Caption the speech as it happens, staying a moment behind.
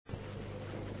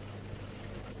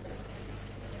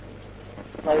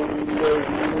بالله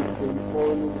من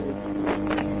الشيطان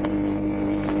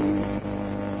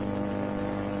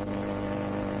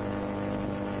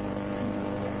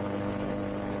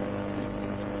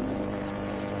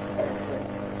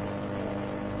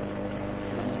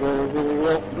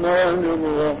الرحمن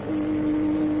الرحيم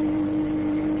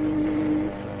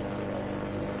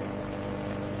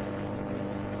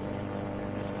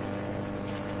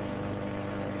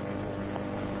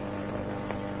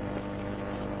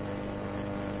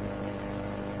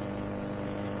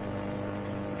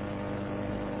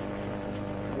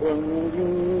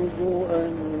ونريد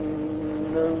أن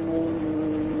نمن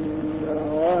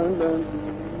على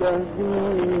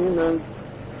الذين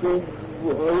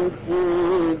استضعفوا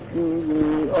في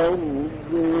الأرض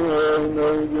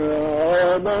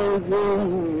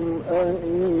ونجعلهم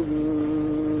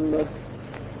أئمة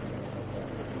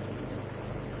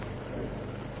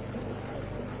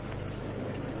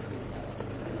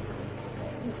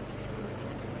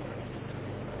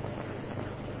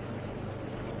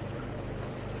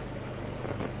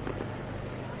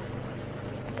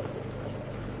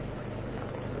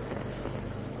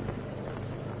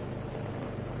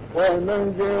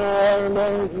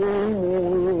ونجعلهم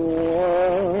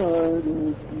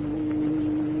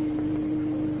الوارثين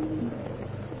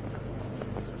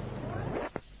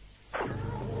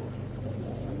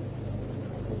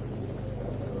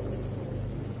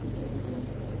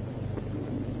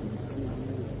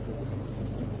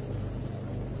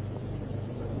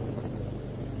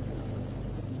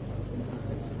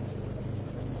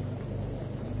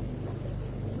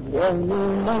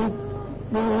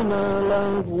ونمكن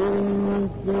لهم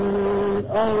في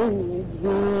الأرض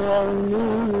ونري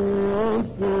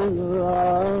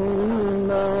فرعون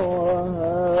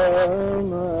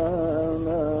وهامان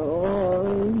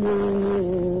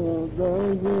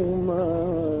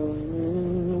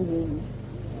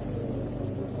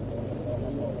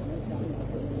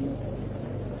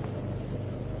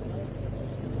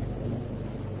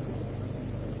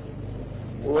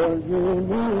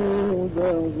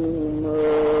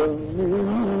وجنودهما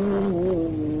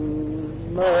منهم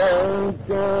ما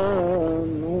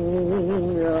كانوا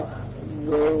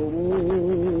يحذرون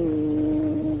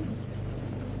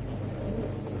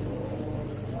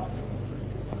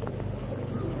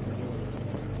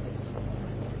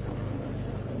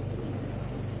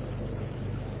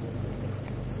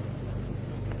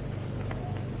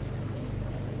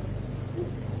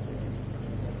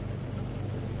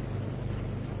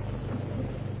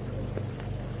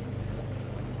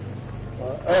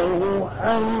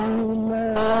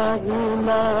وأوحينا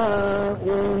إلى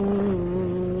أم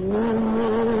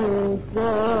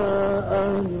موسى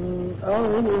أن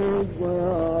أرضعيه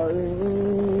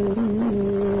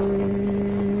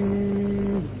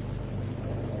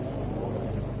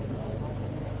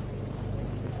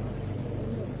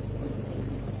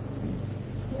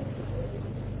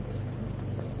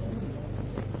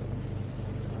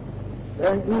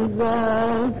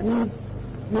فإذا خفت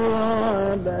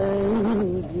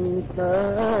عليه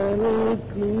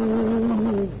فألقيه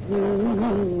في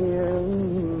اليم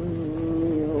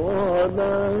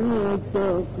ولا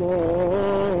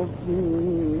تخافي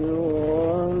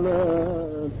ولا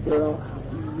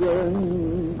تحزني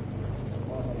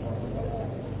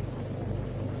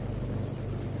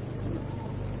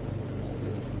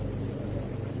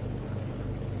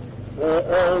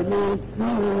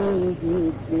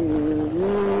فألقيه في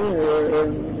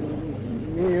اليم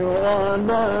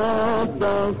ولا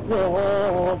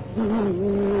تخافي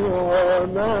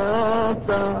ولا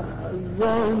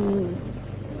تحزني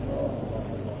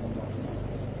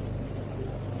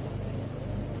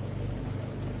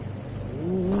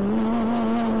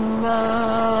إنا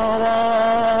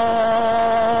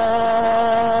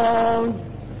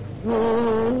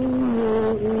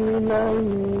رادوه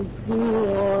إليك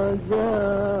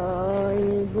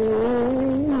وجاعلوه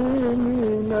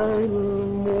من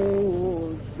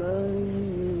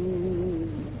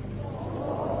المرسلين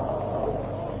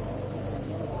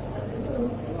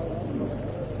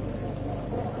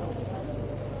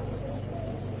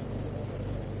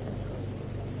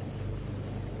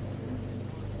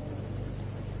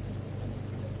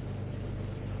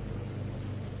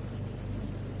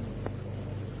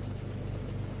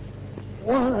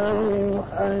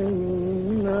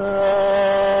وأوحينا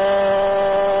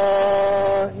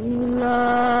إلى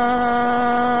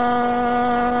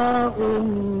أم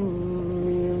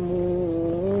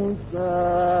موسى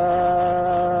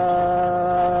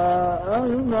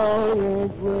أن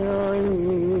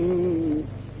أرضعيه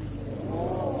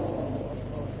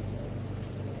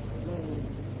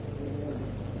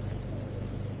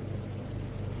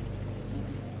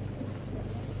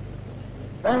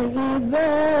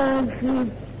فإذا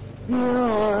خفت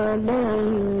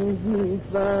عليه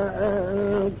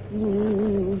فألقيه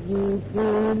في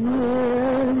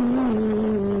اليم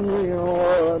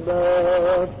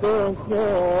ولا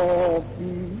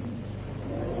تخافي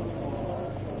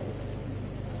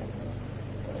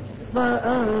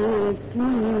ولا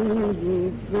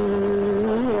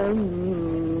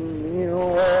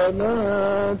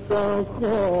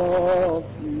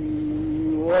تخافي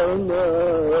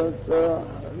ولا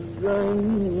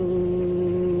تحزني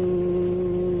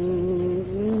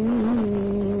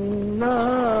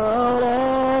إنا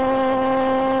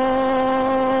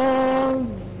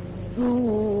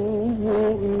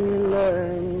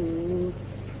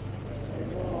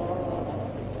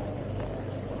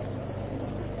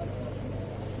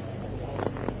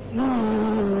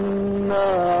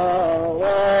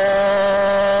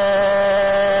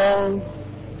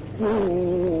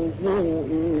رادوه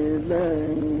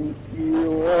إليك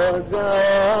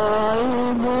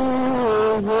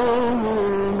وجعلوه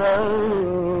من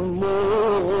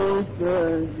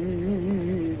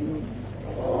المرسلين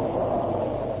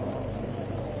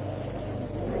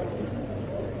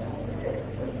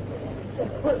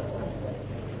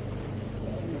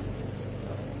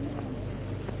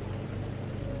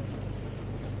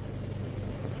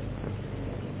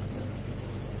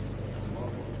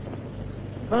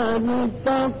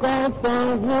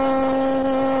فالتقطه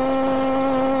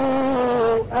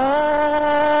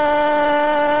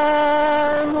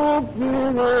آل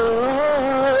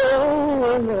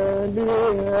فرعون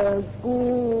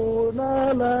ليكون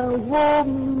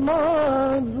لهم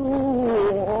عدوا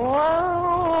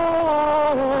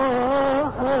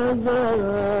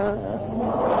وحزنا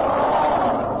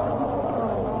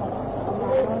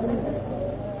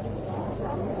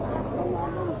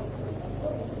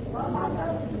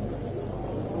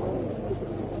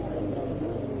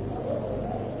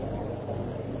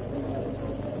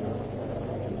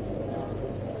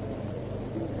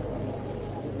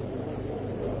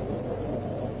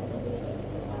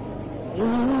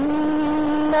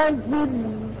إن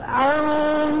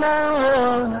فرعون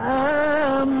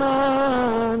وهامان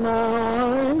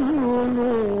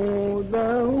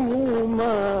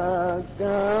وجنودهما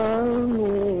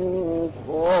كانوا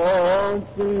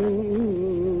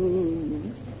خاطئين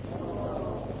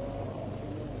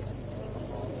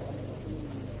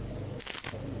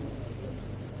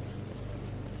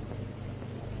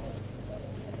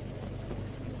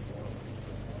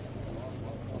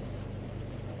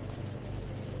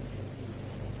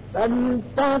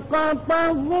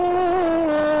فالتقطه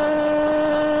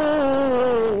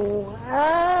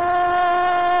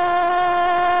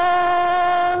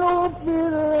آل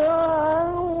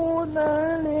فرعون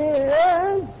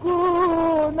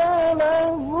ليكون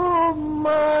لهم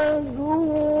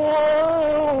عدوا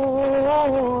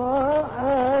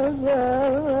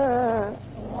وحزنا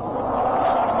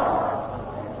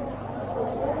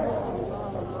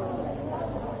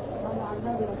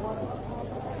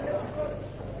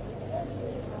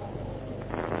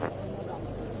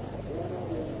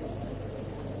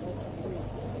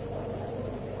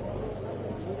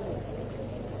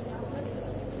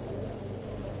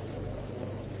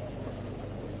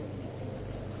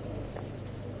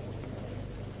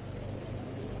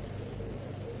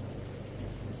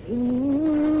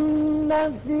إن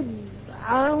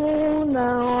فرعون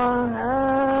وهامان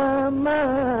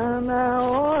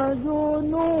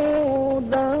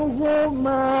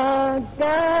وجنودهما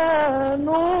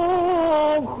كانوا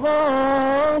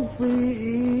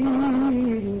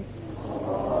خاطئين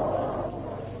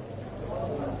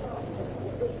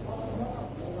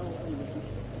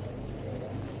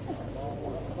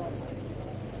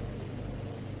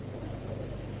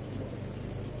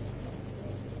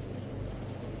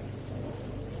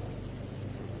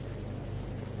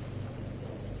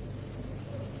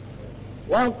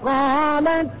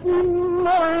وقالت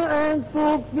امرأة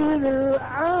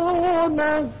فرعون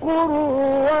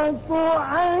قرة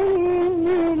عين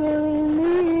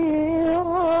لي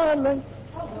ولك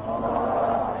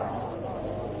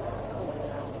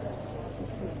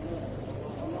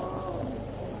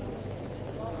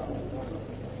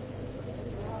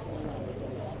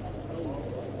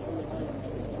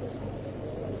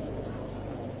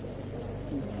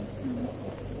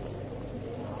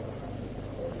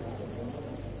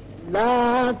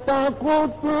لا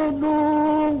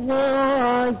تقتلوه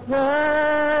عسى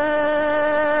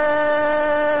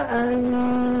أن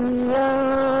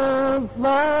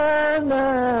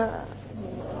ينفعنا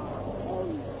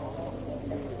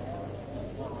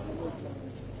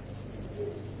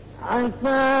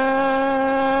عسى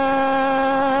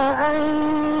أن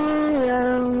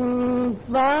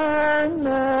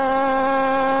ينفعنا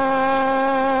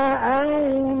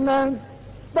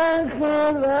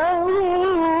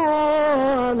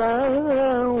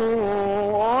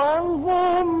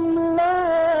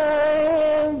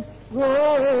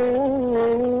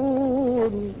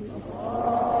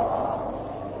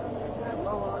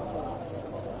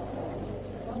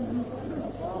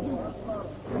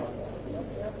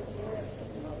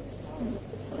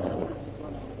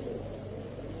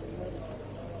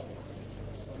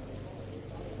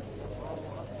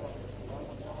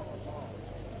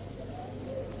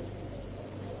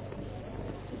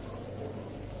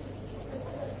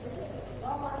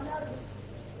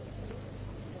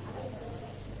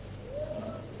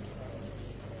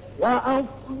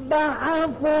وأصبح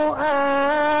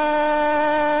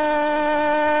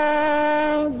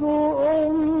فؤاد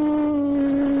أم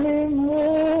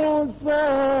موسى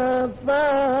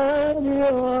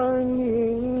فارغا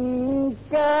إن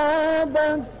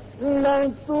كادت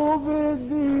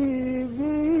لتبدي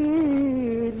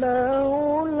به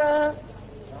لولا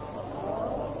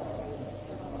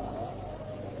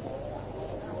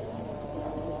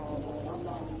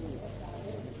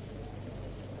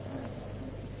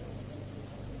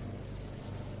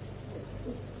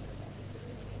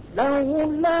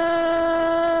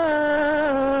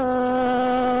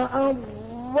أن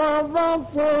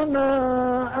ربطنا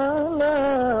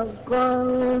على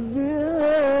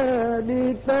قلبها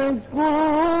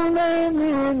لتكون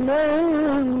من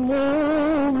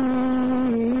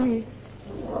المؤمنين.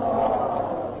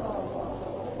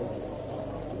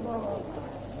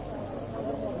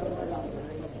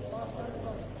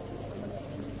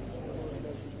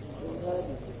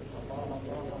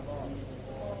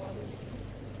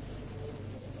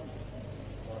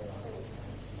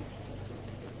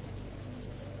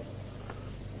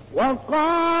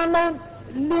 وقالت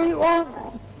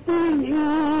لأخته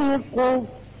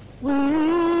قصيه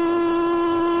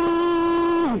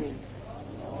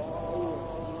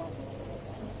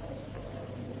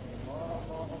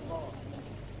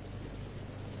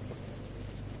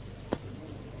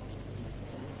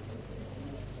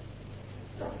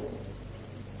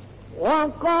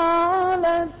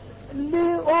وقالت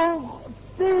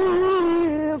لأخته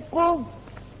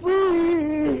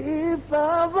قصيه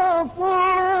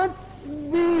فبصرت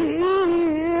به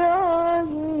عن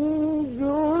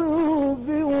جنوب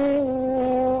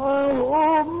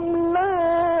وهم لا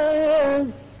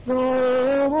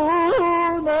يشعرون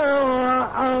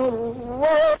وحرمنا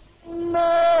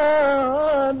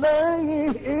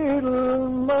عليه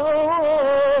الموت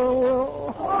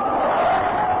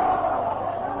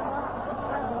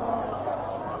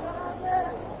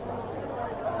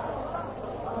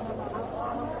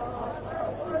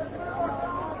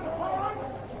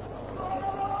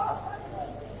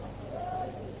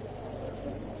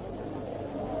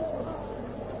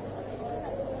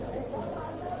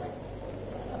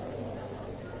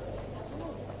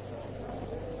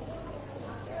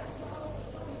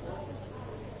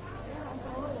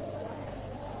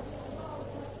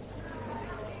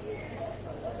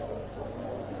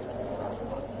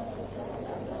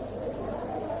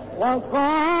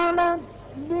وقالت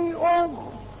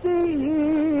لأخته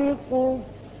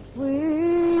قصيه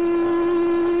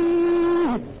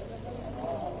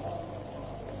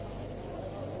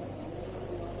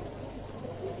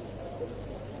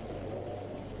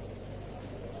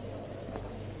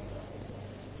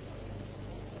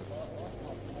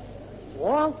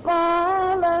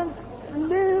وقالت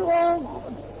لأخته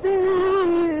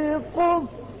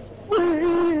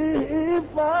قصيه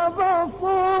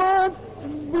فبصرت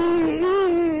به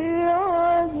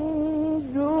عن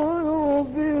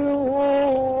جنوب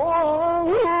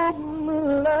وهم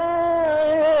لا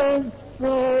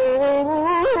يشعرون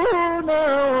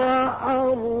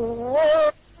وحرمنا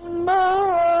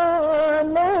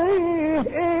عليه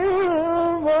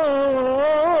الموت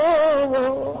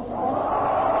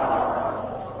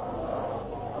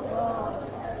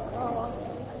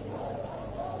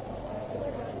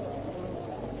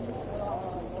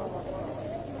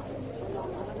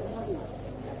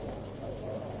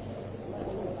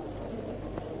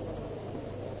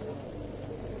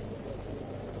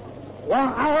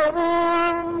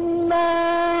وحرمنا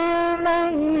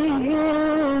عليه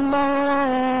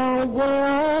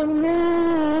الموضع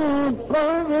من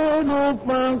قبل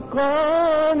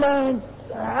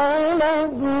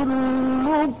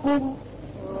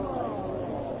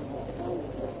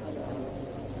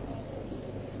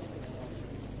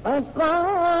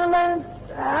فقالت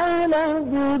هل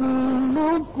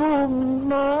أدلكم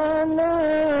على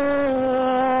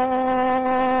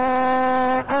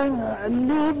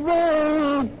أهل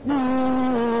بيت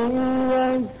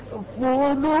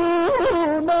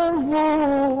يكفلونه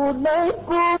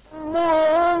لكم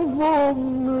وهم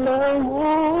له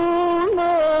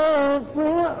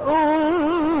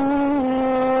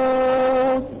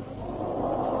ناصحون.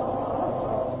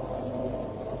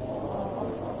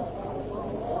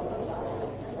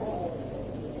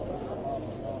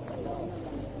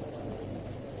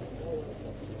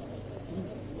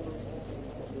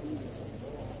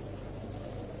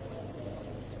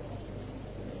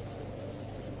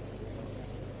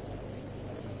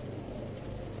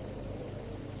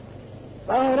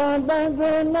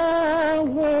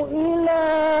 فرددناه إلى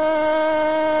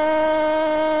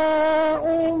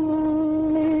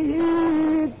أمه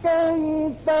كي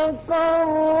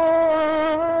تقر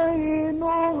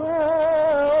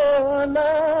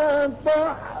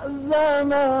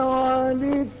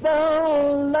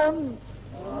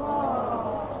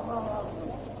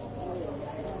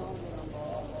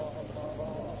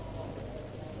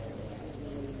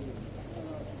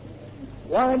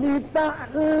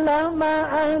ولتعلم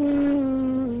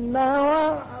أن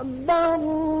وعد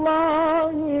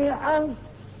الله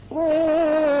حق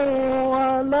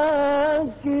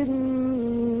ولكن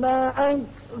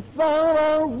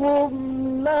أكثرهم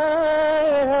لا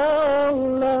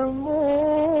يعلمون.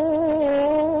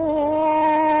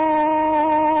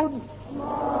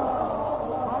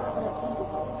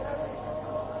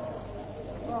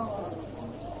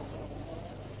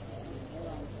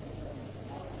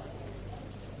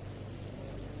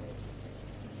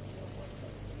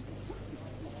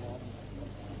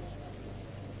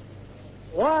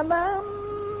 ولما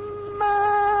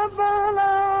بلغ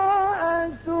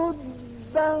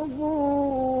أشده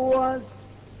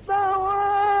واستوى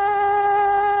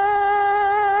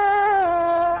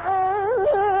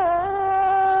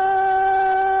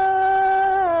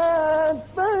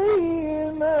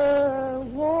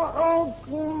آتيناه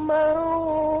حكما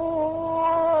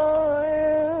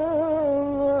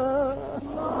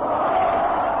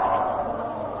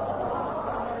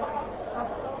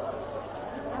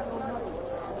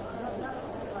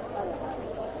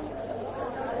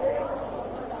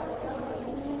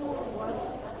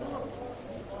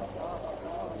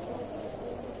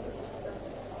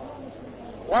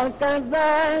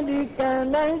وكذلك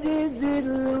نجزي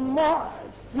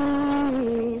المحسنين.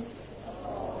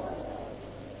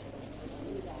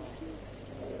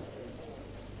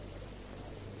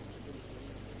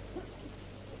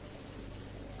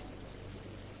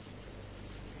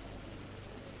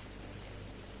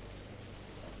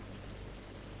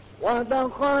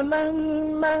 ودخل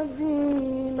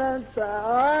المدينة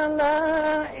على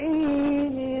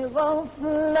حين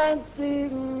غفلة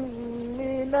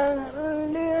من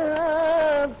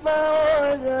أهلها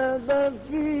فوجد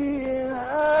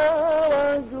فيها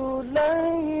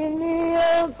رجلين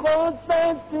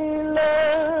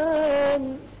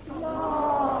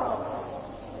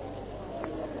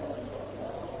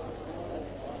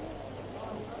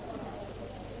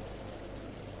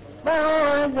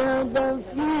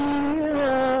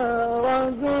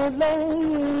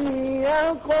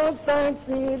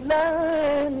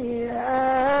يقتتلان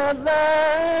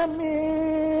هذا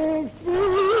من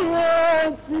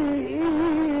شيعته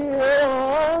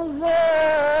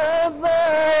وهذا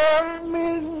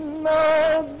من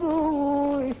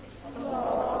عدوه.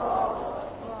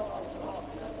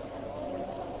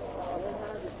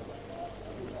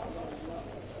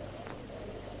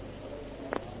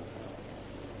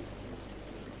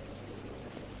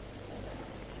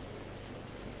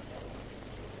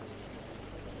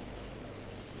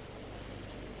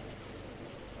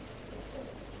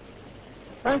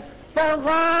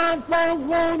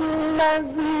 فاستغاثه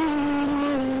الذي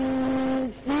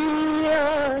من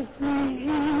شيعته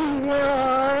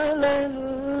على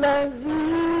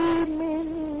الذي من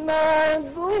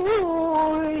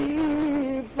عدوه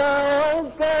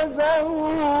فوكزه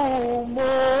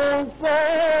موسى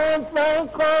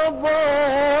فقضى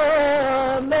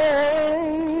عليه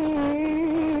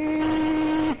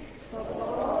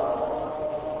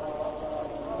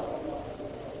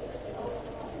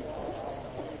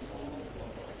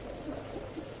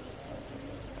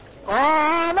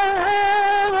قال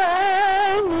هذا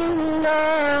من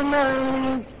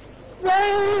عمل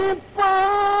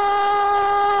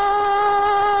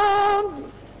الشيطان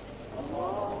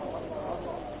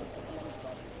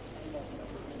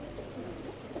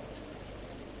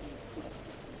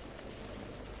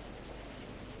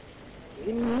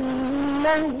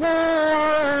إنه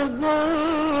عدو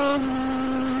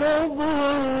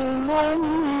مضل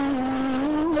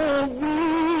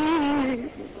مبين.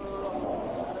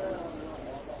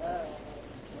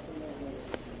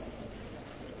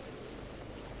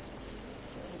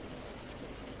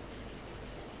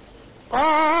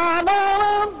 قال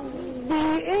رب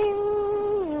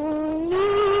إني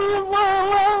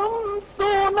ظلمت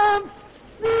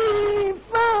نفسي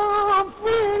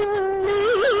فاغفر لي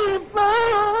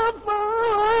فغفر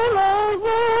له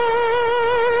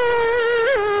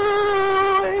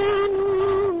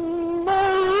إنه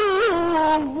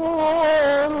هو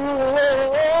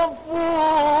الغفور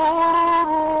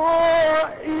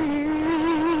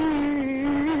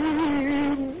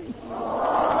الرحيم.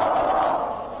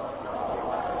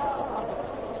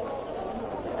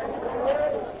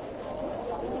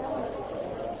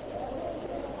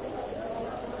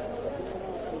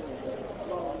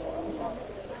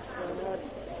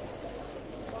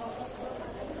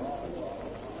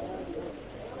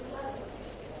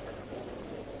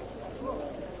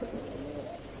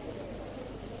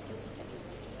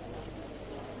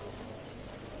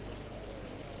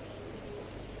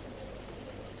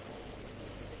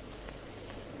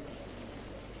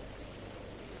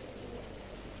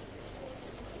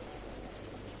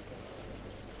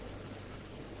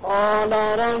 قال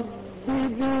رب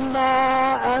بما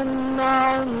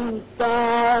أنعمت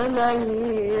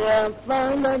علي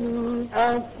فلن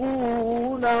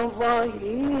أكون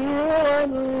ظهيرا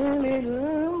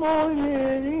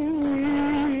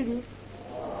للمجرمين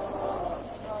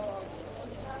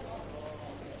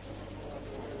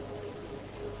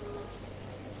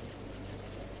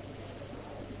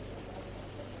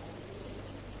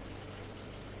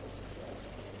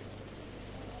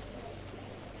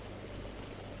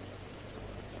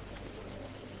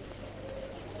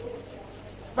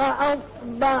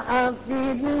فأصبح في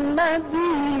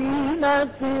المدينة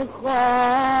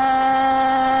خائفا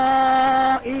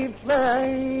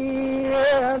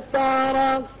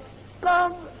يترقب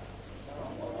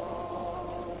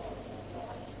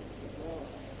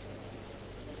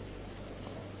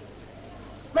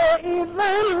فإذا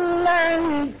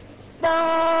الذي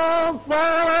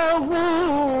استعصاه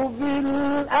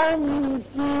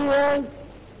بالأمس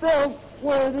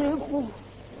يستصرخه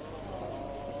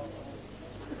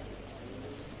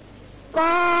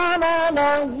قال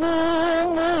له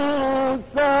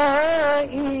موسى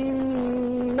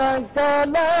إنك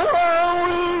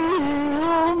لغوي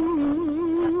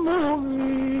مبين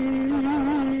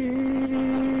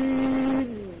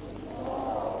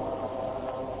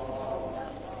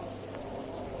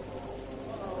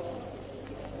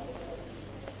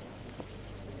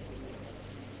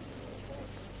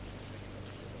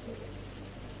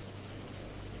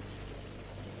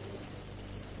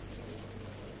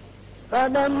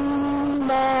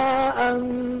فلما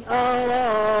أن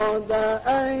أراد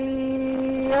أن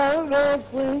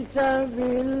يبطش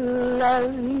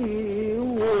بالذي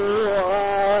هو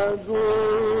عدو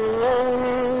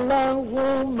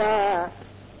لهما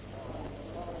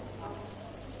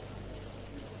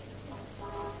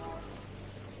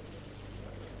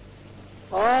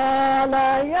قال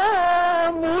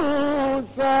يا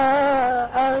موسى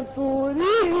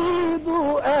أتريد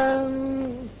أن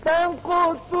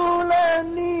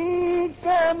تقتلني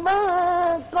كما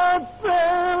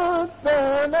قتلت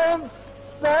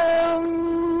نفسا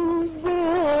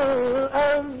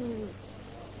بالأمس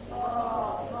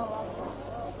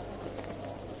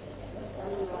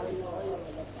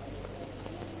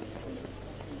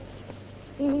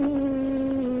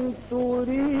إن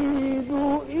تريد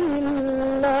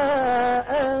إلا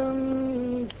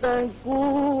أن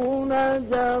تكون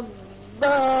جبارا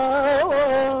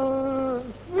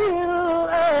في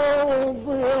الأرض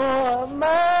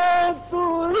وما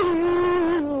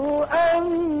تريد أن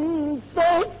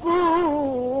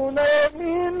تكون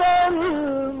من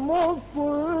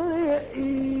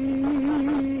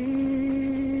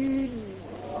المصلحين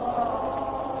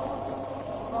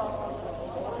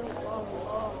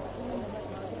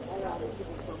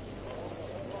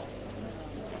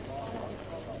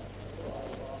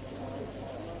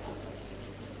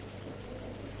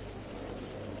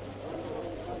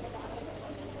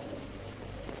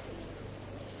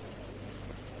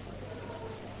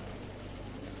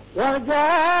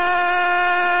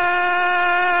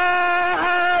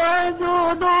وجاء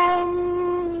رجل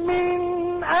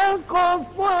من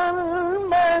أقصى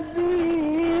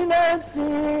المدينة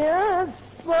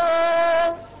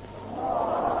يسعى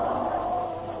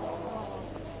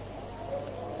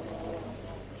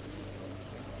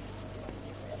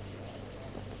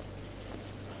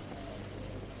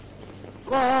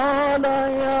قال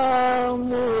يا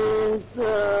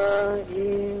موسى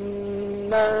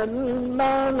إن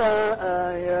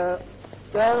الملأ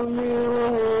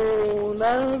يأتمرون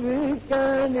بك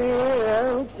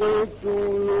ليقتلوك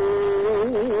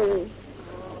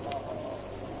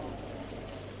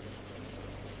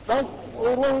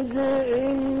فاخرج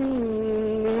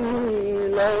إني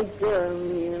لك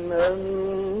من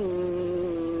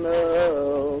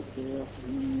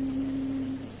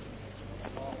الناصحين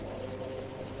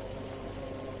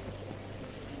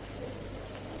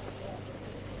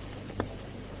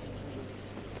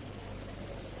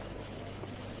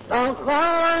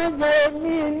فخرج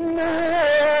منها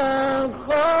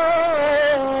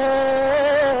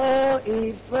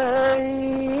خائفا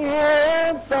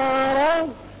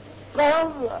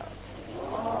يترقب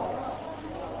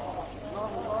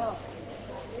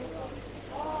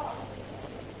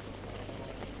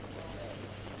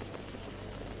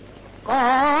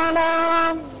قال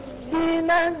رب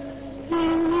نجني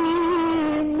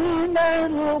من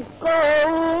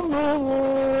القوم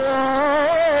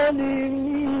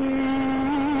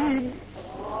الظالمين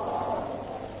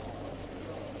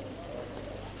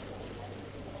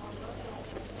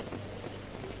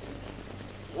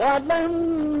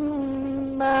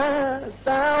ولما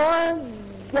توجه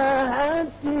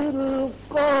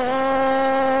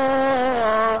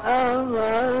تلقاء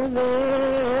مدين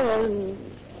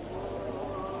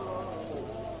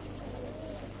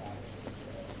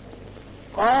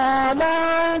قال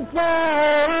عسى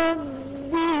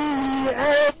ربي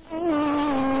أن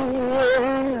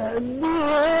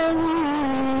يهديني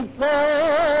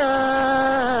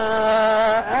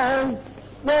سواء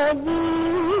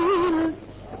السبيل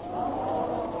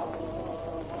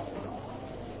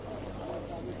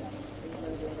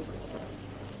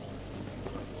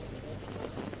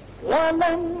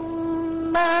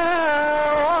ولما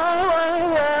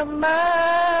ورد ماء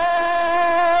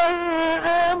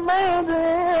مدين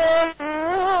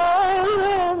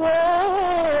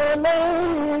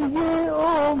عليه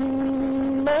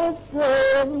أمة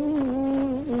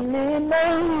من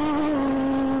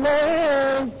الناس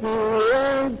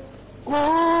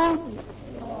يسقون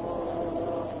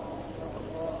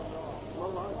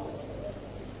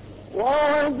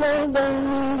ووجد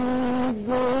من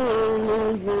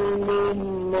دونهم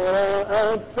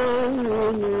امرأتين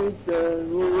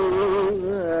تذودان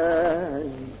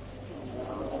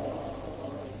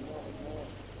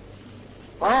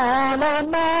قال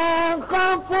ما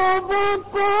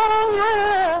خطبكما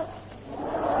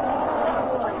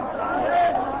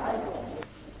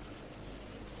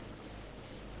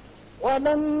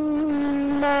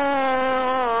ولما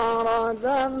ورد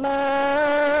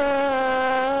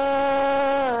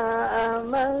ماء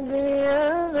مدين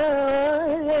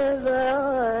وجد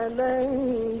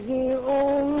عليه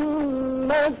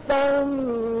أمة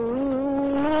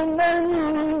من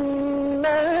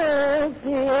الناس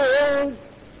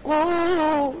يسقون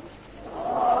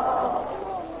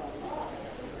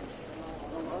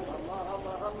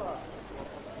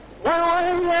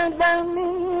ووجد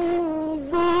من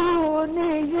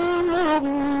دونهم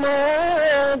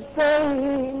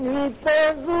امرأتين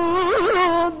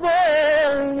تذودان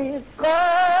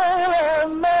قال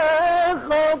ما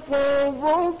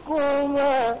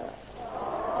خطبكما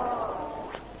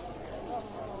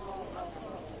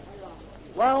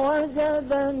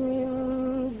ووجد من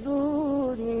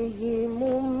دونهم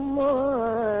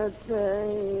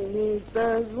امرأتين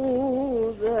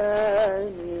تذودان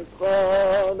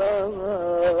قال ما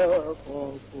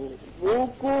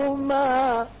خطبكما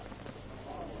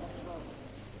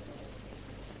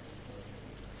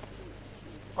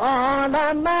قال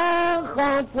ما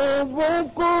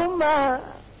خطبكما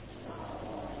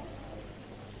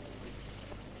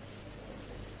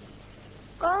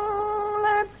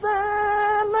قالتا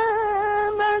لا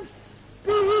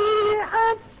نسقي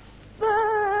حتى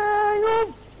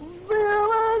يصدر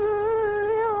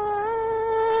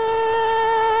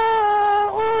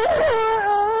الرعاء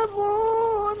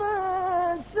وأبونا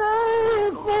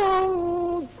شيخ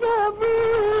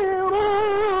كبير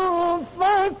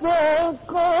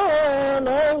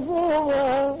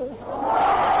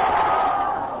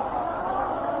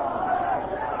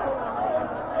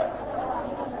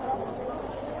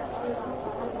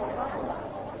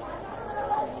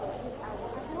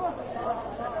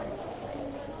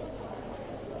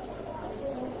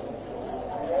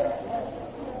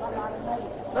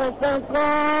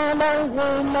فسقى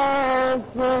لهما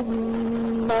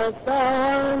ثم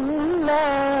تولى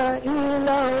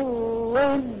إلى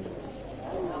الظل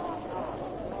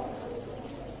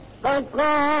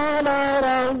فقال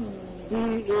رب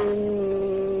إني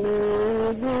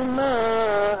بما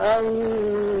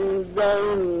أنزلت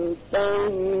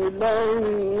إلي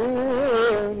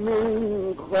من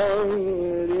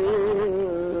خير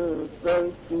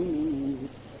فقير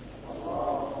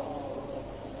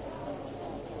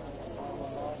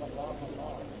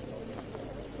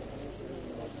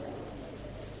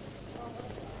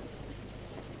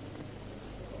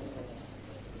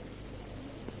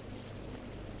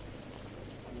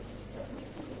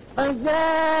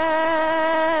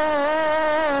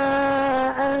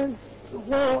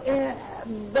فجاءته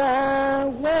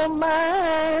إحداهما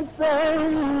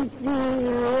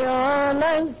تمشي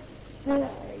على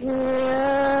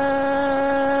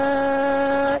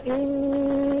استحياء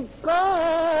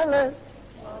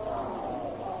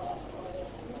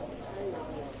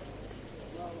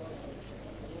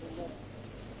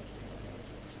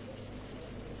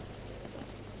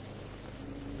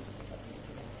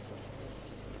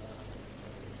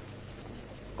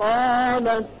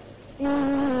قالت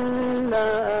إن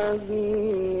أبي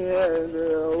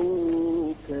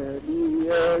يدعوك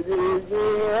ليجزيك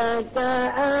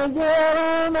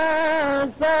أجر ما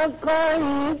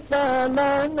سقيت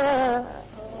لنا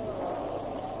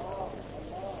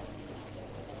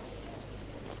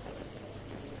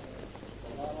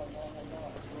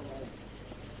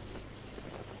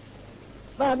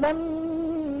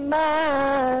فلما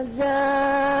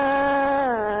جاءه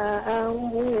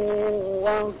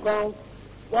وقص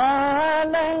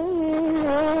عليه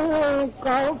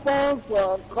القصص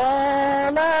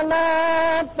قال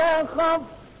لا تخف تخف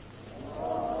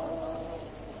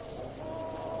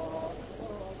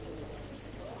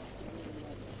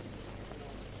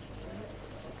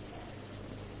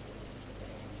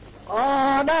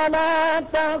قال لا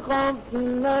تخف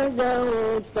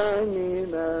نجوت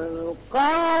من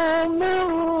القوم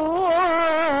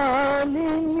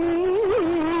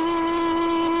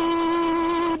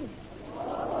الظالمين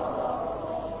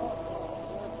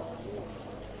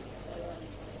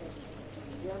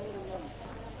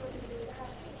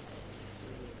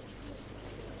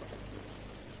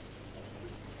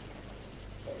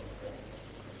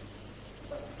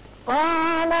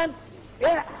قالت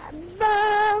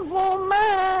إحداهما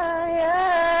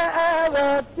يا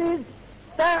أبت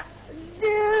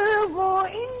استأجره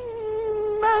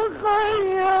إن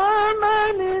خير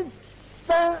من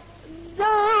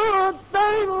استأجرت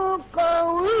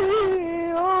القوي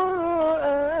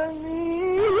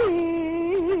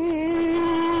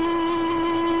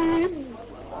الأمين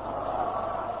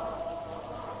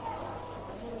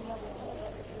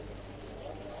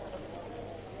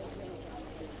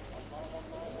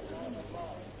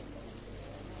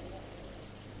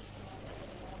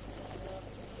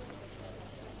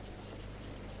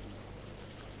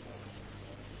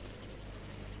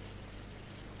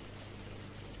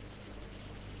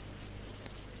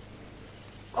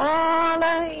قال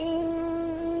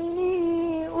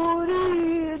إني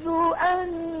أريد أن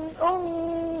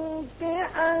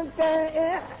أنكحك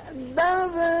إحدى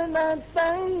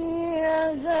ابنتي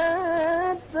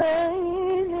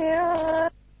هاتين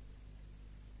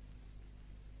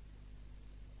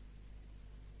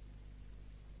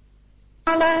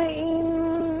قال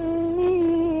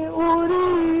إني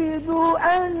أريد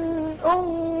أن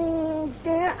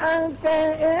أنكحك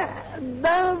إحدى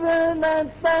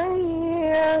ابنتي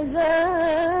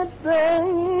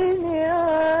هاتين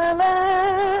على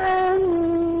أن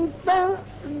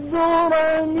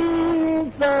تأجرني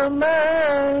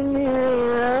ثماني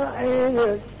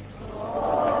حجج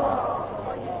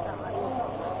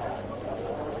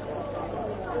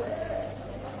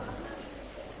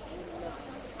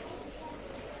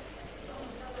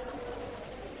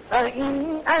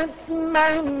فإن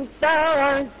أتممت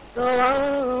عشرا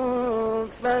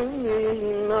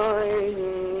فمن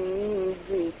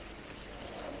عندك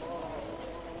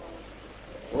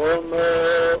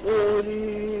وما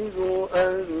أريد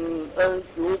أن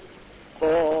أشق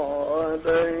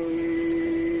عليك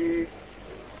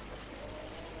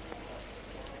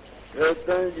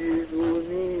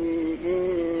ستجدني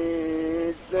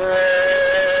إن شاء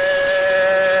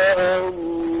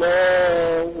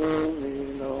الله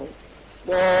من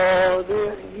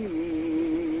الصالحين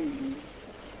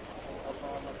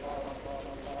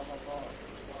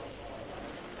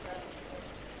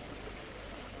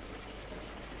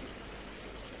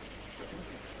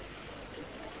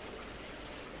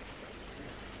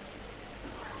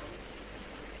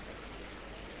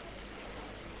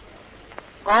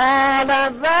قال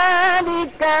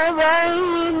ذلك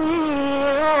بيني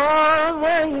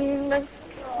وبينك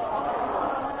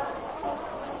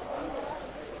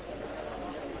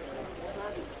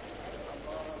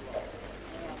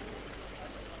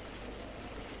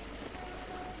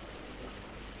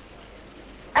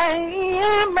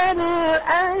أيما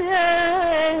الأجلين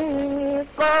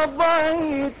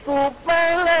قضيت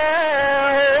فلا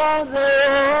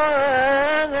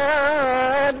عدوان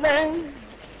علي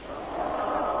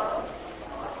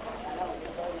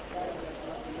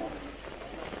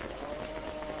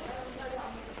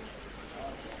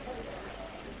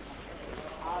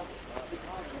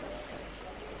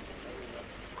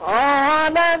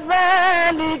قال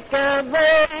ذلك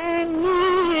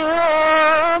بيني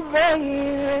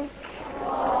وبينك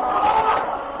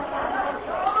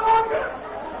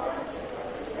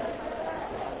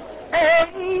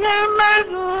أيما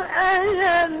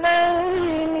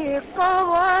الأجلين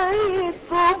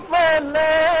قضيت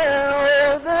فلا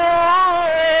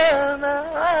عدوان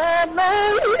علي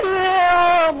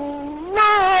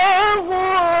الله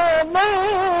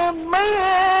وما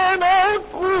ما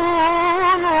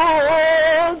نكون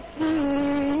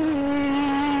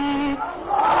وكيل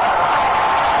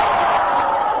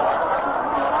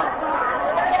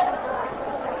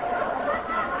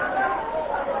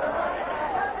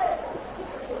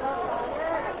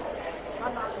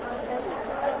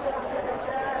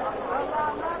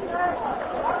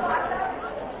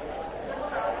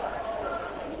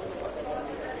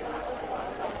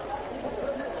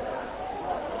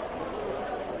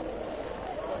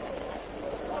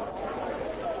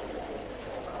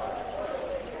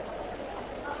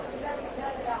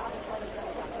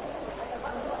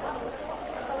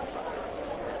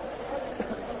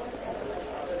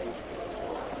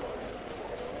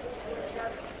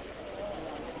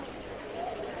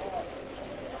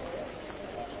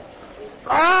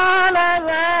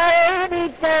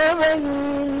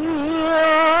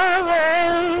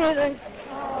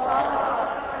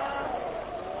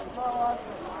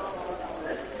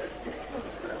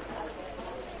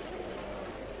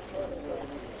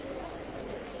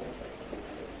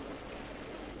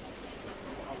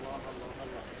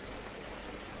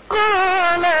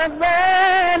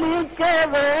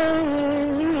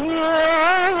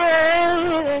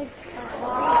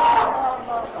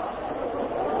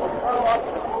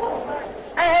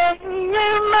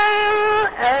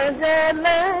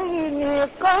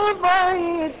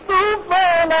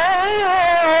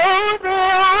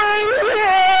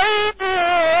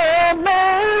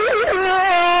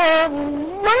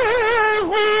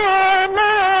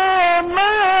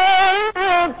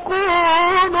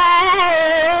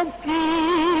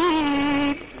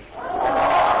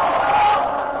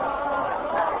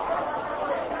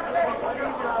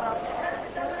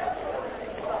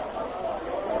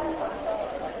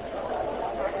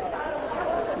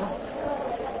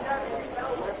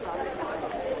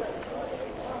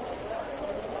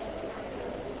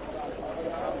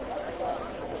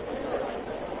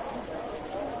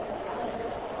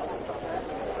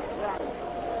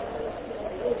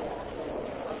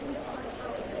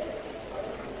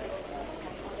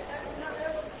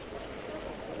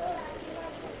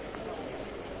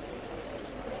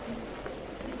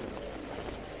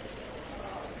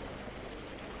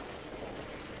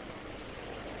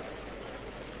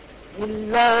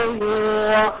الله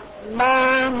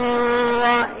الرحمن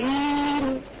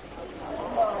الرحيم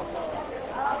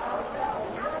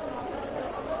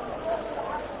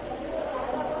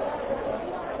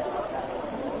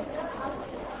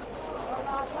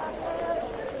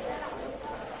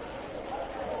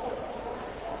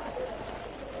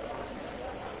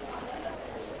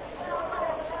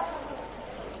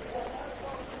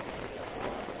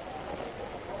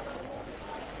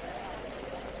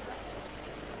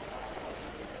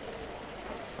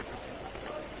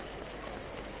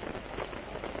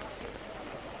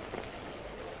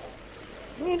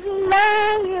بسم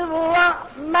الله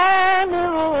الرحمن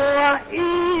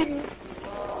الرحيم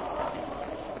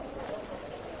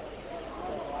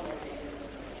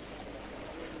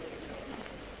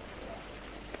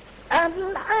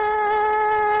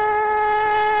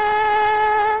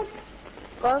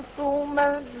الحاقة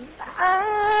ما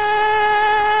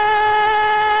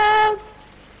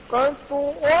الحاقة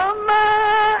وما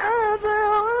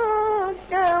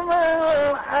أدراك ما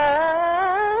الحاقة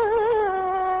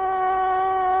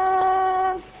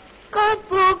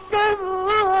كذبت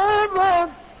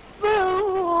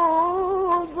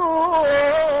ثمود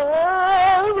وعاد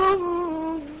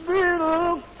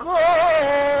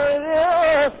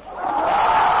بالقارعة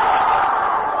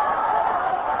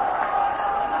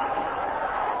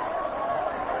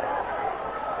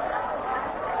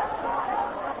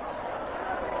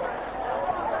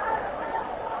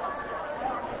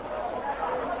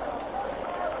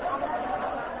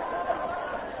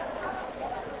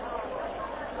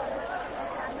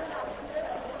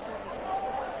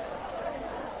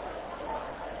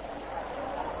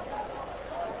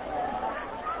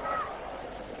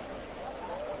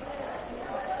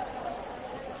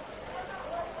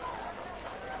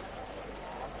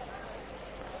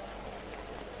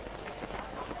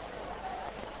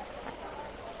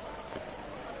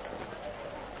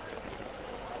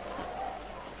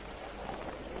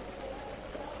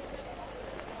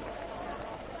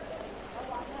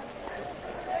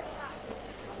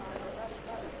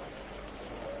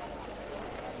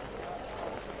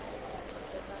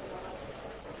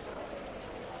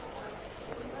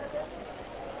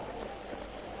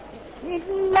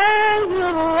بسم الله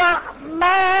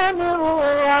الرحمن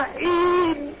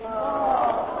الرحيم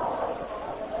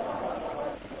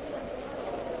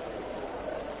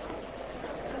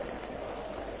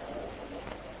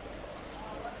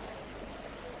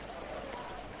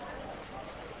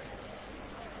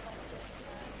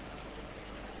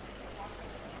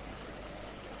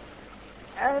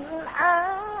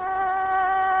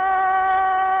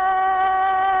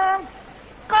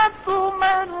الحاقة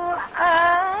ما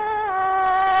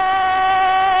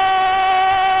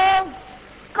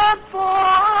الحاقة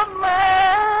وما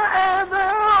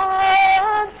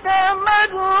أدراك ما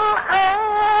الحاقة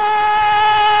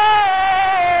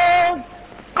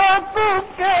كذبت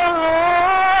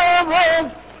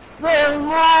ثمود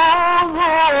وعاد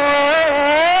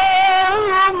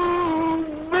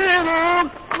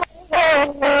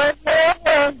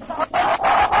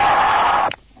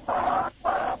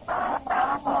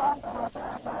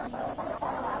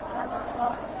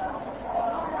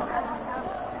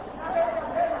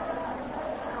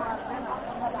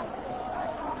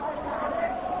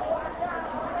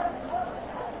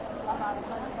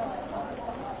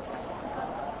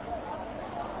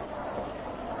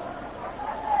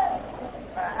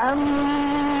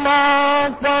أما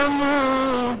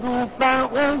ثمود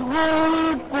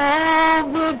فأهلكوا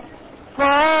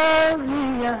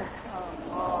بالطاغية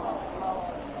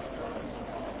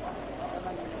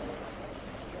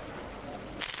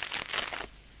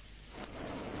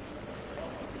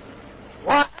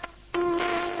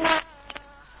وأما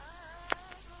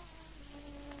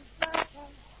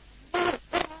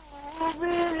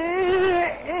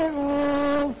بريح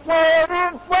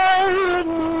صرصر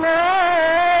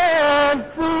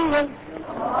ناتية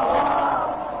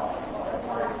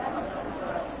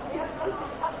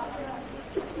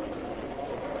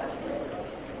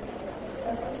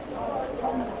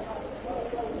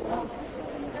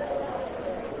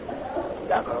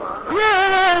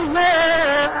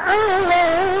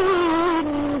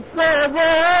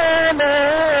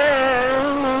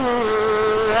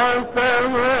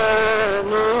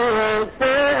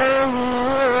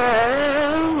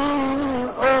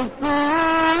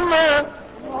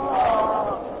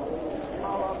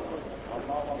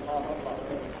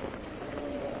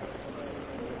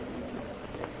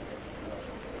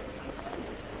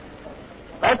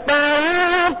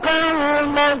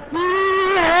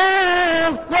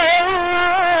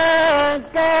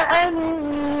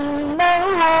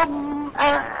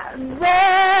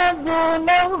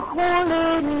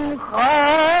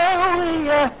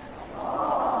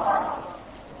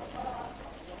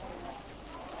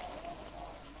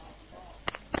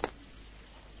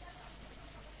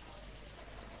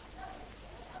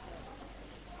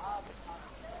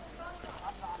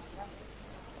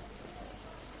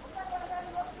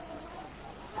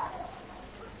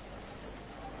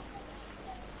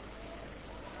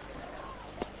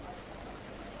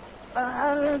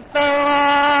فهل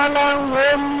ترى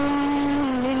لهم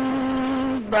من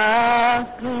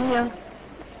باقية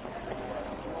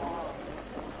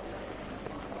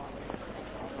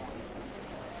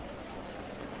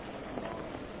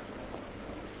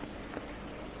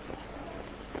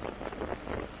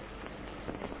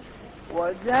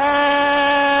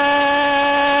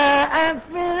وجاء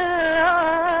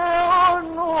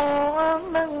فرعون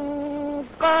ومن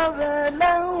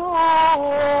قبله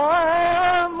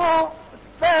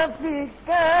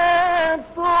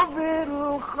والمؤتفكات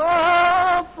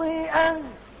بالخاطئة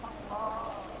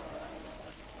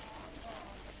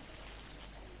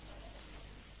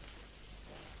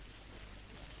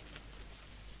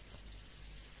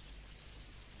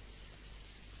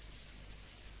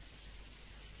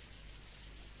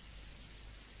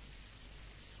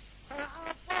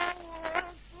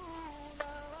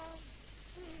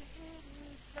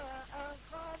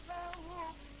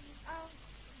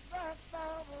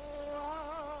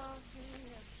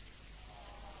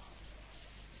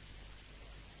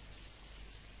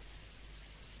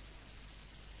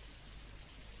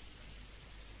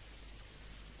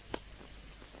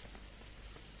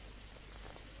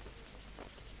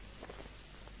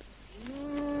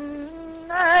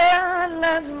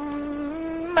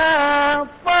لما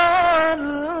طال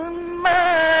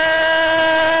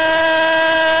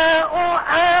الماء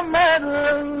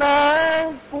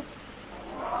حملناكم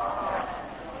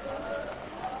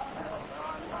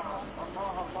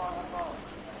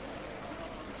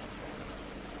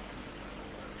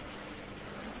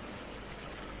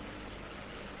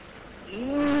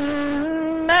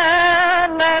إنا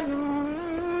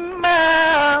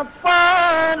لما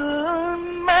طال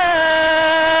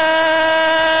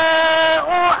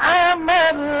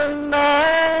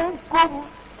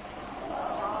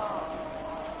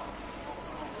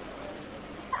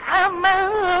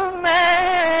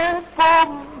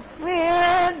حملناكم في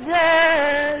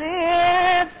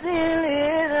الجارية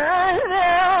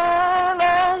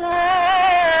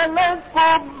لنجعلها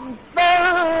لكم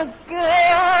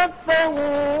تذكرة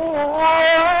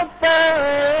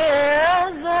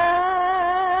وتعيها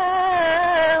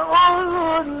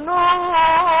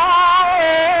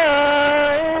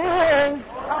أذن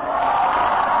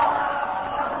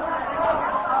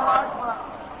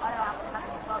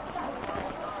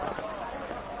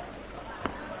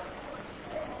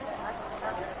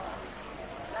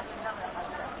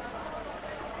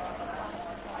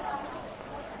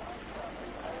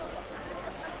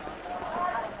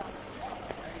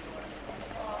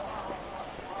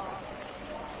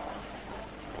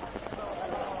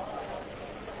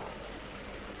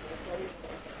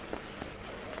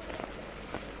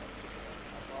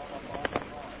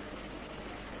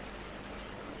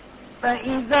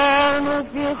فإذا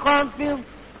نفخ في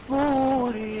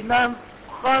الصور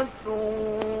نفخة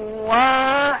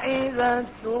واحدة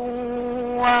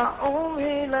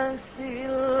وحملت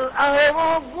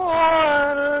الأرض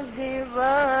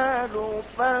والجبال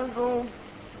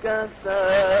فدكتا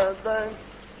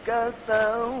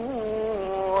دكة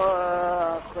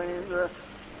واحدة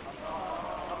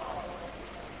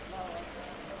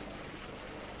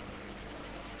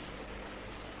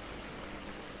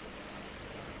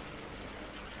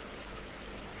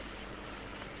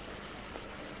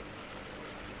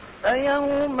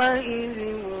فيومئذ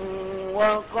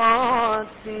وقعت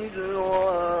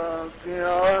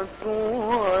الواقعة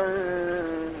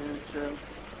وانشقت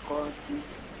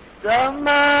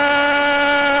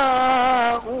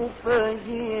السماء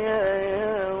فهي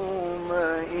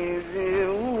يومئذ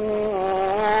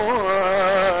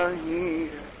واهية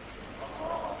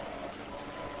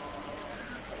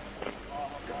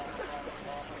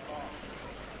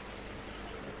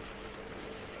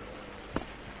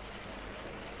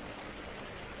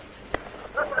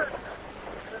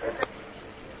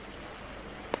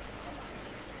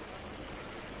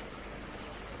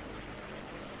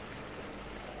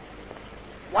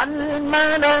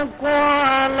والملك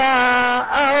على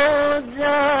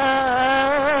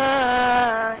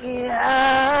أرجائها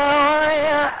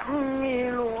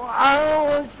ويحمل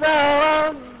عرش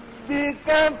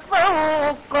ربك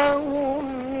فوقهم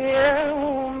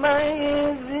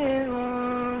يومئذ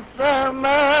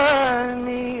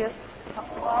ثمانية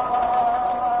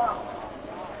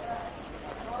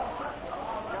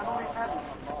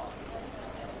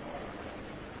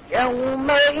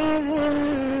يومئذ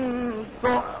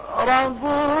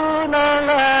تعرضون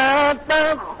لا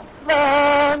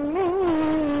تخفى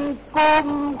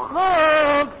منكم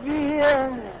خافية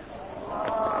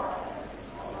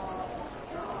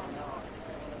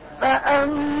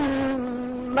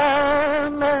فأما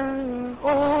من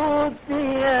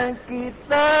أوتي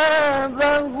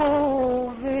كتابه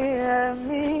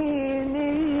بيمينه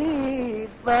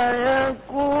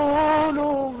فيقول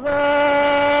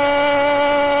هاؤم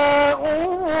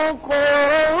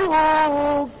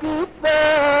اقرءوا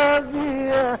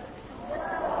كتابيه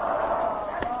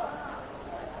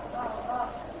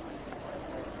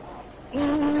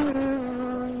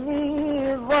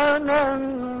إني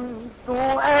ظننت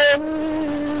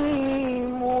أني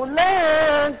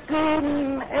ملاق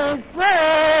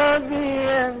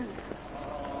حسابيه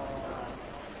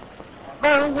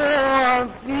فهو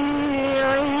في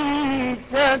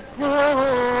عيشة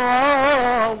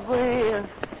راضية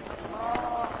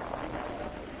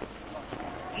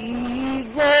في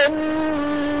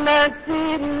جنة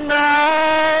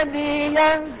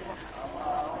عالية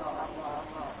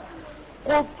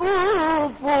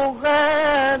قطوفها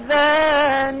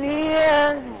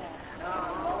دانية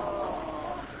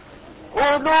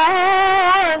كلوا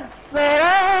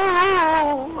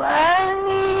واشربوا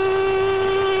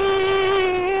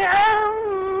هنيئا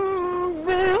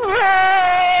بما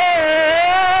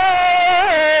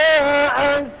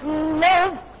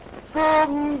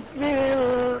أسلفتم في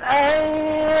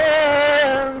الأيام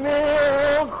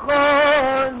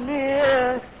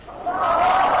الخالية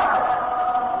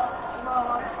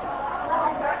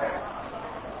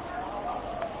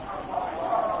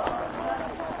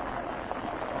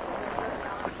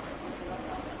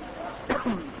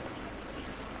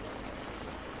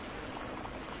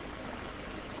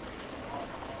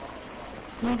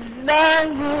بسم الله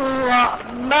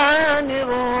الرحمن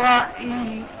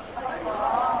الرحيم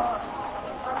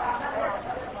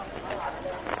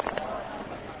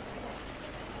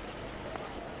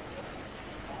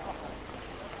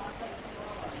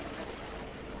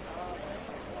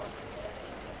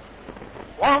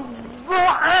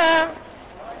والضحى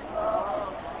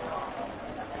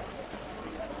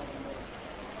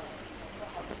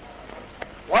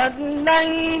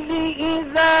والليل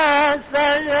إذا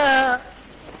سجى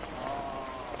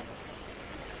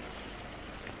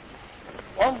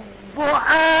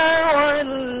والضحى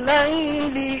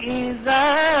والليل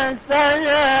إذا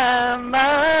سجى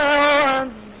ما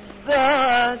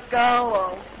ودعك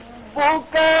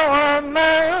ربك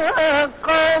وما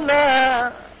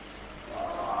قلى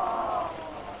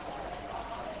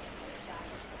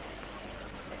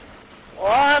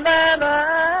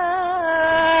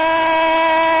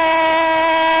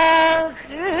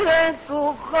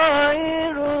وللآخرة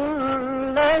خير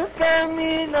لك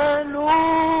من الأولى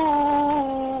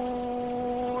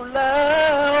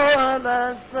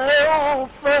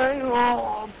ولسوف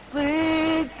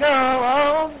يعطيك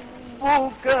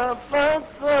ربك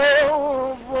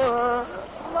فترضى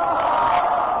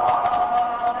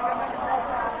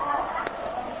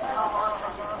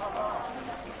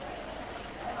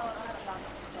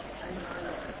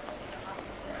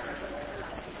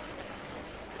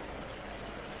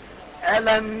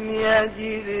ألم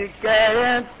يجدك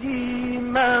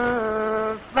يتيما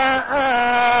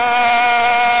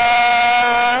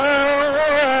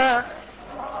فآوى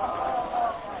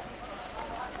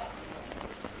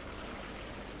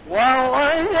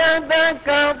ووجدك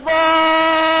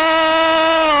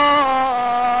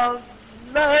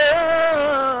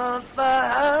ضالا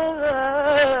فهدى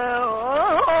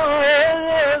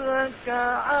ووجدك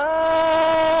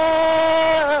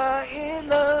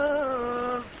عائلا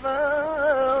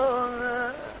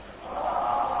فأغنى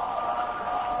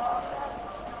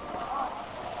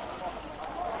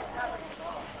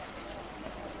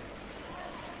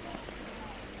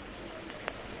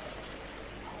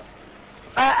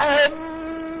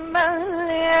فأما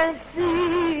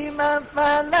اليتيم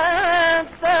فلا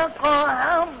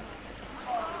تقهر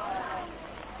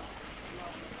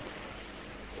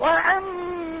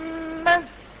وأما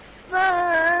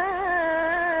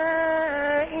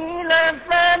السائل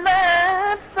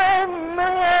فلا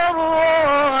تنهر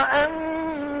وأما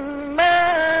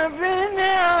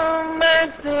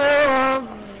بنعمة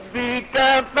ربك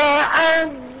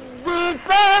فحدث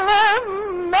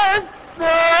لما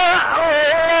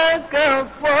سعرك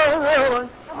صدرك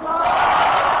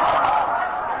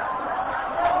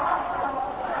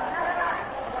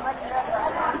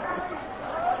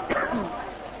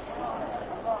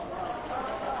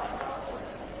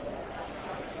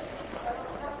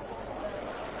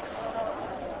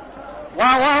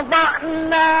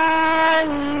ووضعنا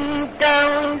عنك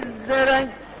وزرك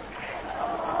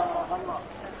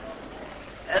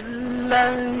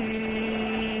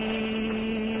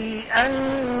الذي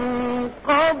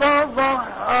أنقض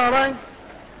ظهرك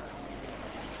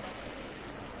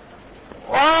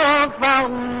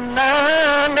ورفعنا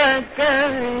لك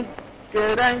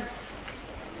ذكرك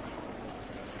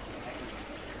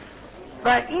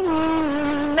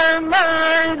فإن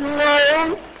مع العسر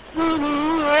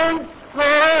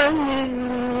يسرا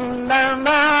إن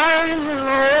مع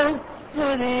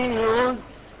العسر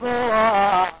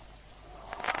يسرا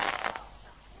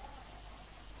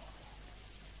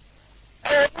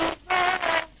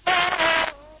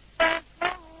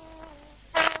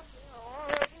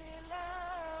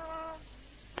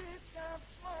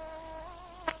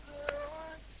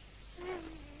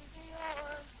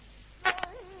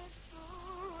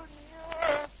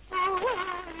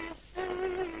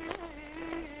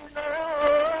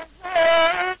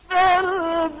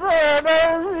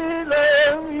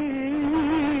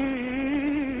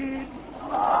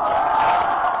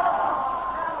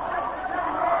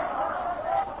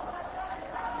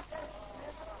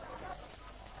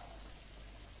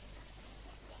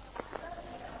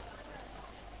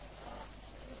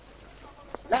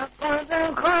لقد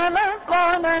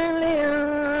خلقنا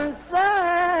الإنسان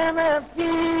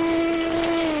في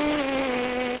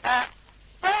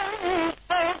أحسن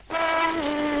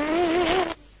تقويم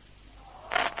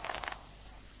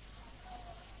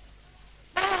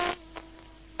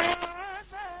ثم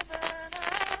رددناه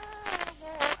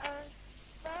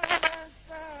أسفل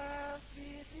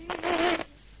سافلين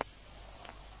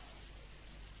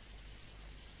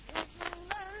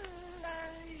إن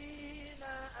الذين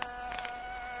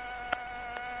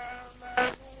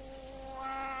آمنوا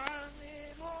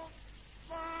وعملوا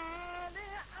الصالحات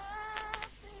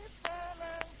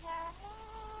فلهم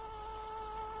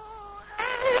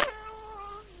أجر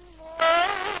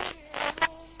غير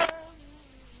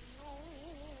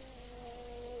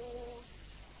ممنون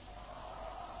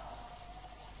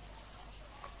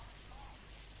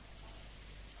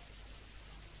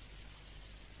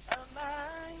فما